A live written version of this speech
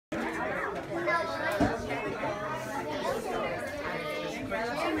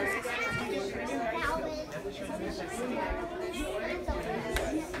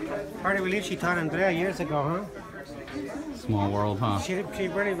Hard to believe she taught Andrea years ago, huh? Small world, huh? She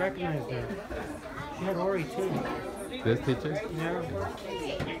really recognized her. She had Ori too. This teacher? Yeah.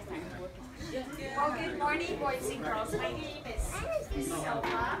 Well, good morning, boys and girls. My name is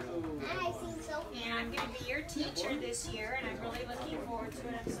Silva, and I'm going to be your teacher this year, and I'm really looking forward to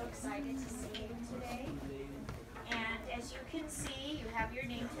it. I'm so excited to see you today. And as you can see, you have your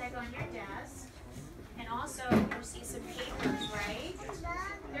name tag on your desk, and also you see some papers, right?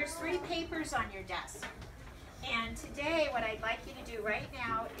 There's 3 papers on your desk. And today, what I'd like you to do right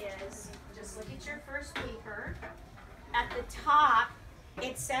now is just look at your first paper. At the top,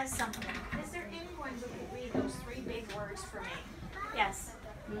 it says something. Is there anyone who could read those 3 big words for me? Yes?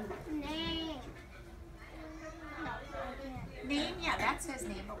 Name. Name? Yeah, that says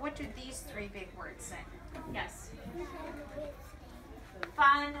name. But what do these 3 big words say? Yes?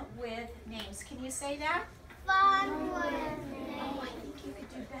 Fun with names. Can you say that? Fun with Oh, names. I think you could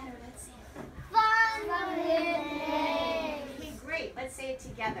do better. Let's see it. Fun with names. Okay, great. Let's say it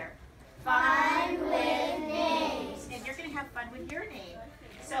together. Fun with names. And you're going to have fun with your name.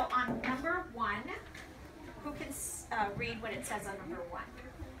 So on number 1, who can read what it says on number 1?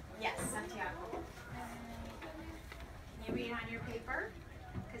 Yes, Santiago. Can you read on your paper?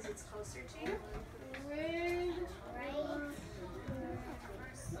 Because it's closer to you.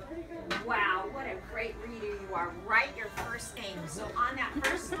 Wow, what a great reader you are. Write your first name. So on that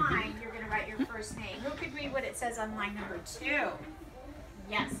first line, you're going to write your first name. Who could read what it says on line number 2?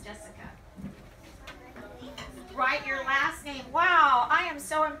 Yes, Jessica. Write your last name. Wow, I am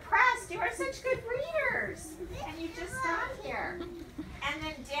so impressed. You are such good readers. And you just got here. And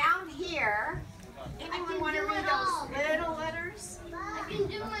then down here, anyone want to read those little letters? I can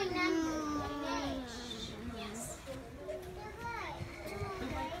do my number. Yes.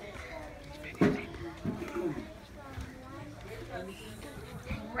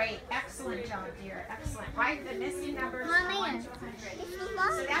 Great, excellent job, dear, excellent. Write the missing numbers from 1 to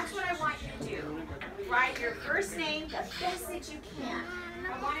 100. So that's what I want you to do. Write your first name the best that you can.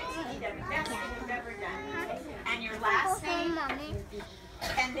 I want it to be the best that you've ever done. And your last name,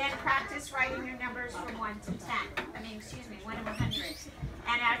 and then practice writing your numbers from 1 to 10. 1 to 100.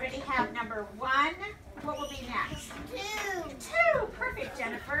 And I already have number 1. What will be next? 2. Perfect,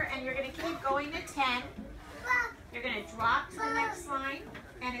 Jennifer. And you're going to keep going to 10. You're going to drop to the next line,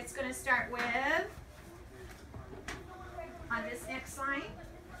 and it's going to start with, on this next line,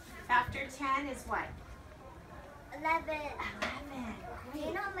 after 10 is what? 11. 11. Great.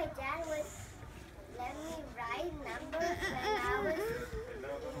 You know, my dad would let me write numbers when I was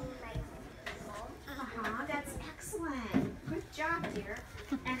in my home. That's excellent. Good job, dear.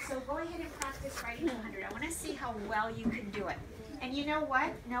 And so go ahead and practice writing 100. I want to see how well you can do it. And you know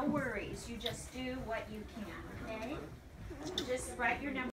what? No worries. You just do what you can, okay? Just write your number.